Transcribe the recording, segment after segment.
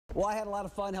Well, I had a lot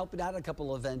of fun helping out at a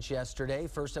couple of events yesterday.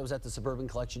 First, I was at the Suburban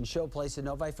Collection Showplace in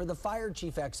Novi for the Fire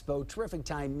Chief Expo. Terrific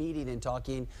time meeting and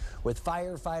talking with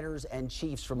firefighters and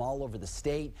chiefs from all over the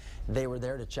state. They were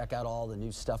there to check out all the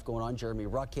new stuff going on. Jeremy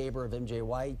Ruckhaber of MJ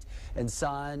White and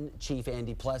Son, Chief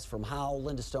Andy Pless from Howell,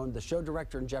 Linda Stone, the show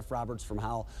director, and Jeff Roberts from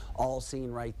Howell, all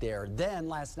seen right there. Then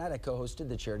last night I co-hosted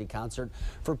the charity concert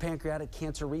for pancreatic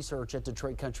cancer research at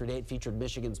Detroit Country Day. It featured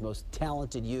Michigan's most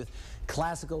talented youth,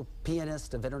 classical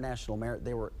pianist of international merit.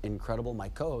 They were incredible. My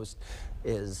co-host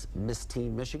is Miss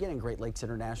Teen Michigan and Great Lakes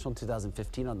International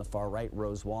 2015 on the far right,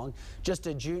 Rose Wong. Just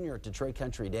a junior at Detroit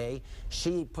Country Day.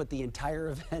 She put the entire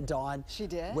event on. She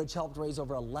did? Which helped raise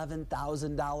over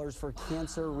 $11,000 for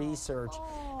cancer research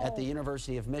at the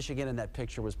University of Michigan, and that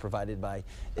picture was provided by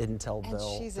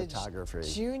Intelville Photography. And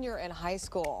she's a junior in high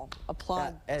school.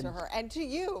 Applaud to her and to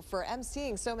you for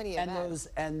emceeing so many events.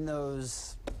 And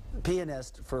those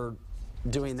pianists for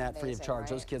doing that free of charge. Right?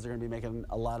 Those kids are going to be making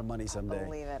a lot of money someday. I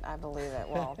believe it. I believe it.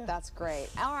 Well, that's great.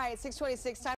 All right, 6:26 time.